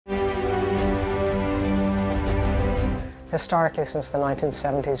Historically, since the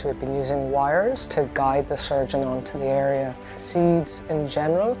 1970s, we've been using wires to guide the surgeon onto the area. Seeds in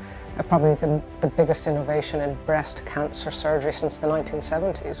general are probably the biggest innovation in breast cancer surgery since the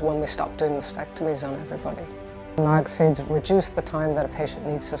 1970s, when we stopped doing mastectomies on everybody. Magseeds reduce the time that a patient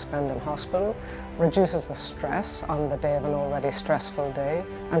needs to spend in hospital, reduces the stress on the day of an already stressful day,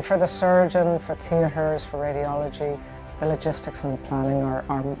 and for the surgeon, for theatres, for radiology, the logistics and the planning are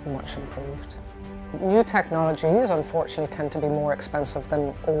much improved. New technologies, unfortunately, tend to be more expensive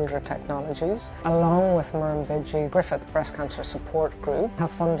than older technologies. Along with Murrumbidgee, Griffith Breast Cancer Support Group have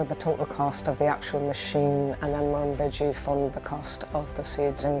funded the total cost of the actual machine, and then Murrumbidgee funded the cost of the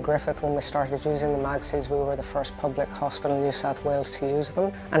seeds. In Griffith, when we started using the Magseeds, we were the first public hospital in New South Wales to use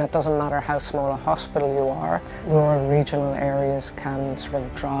them. And it doesn't matter how small a hospital you are, rural regional areas can sort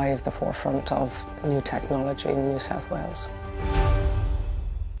of drive the forefront of new technology in New South Wales.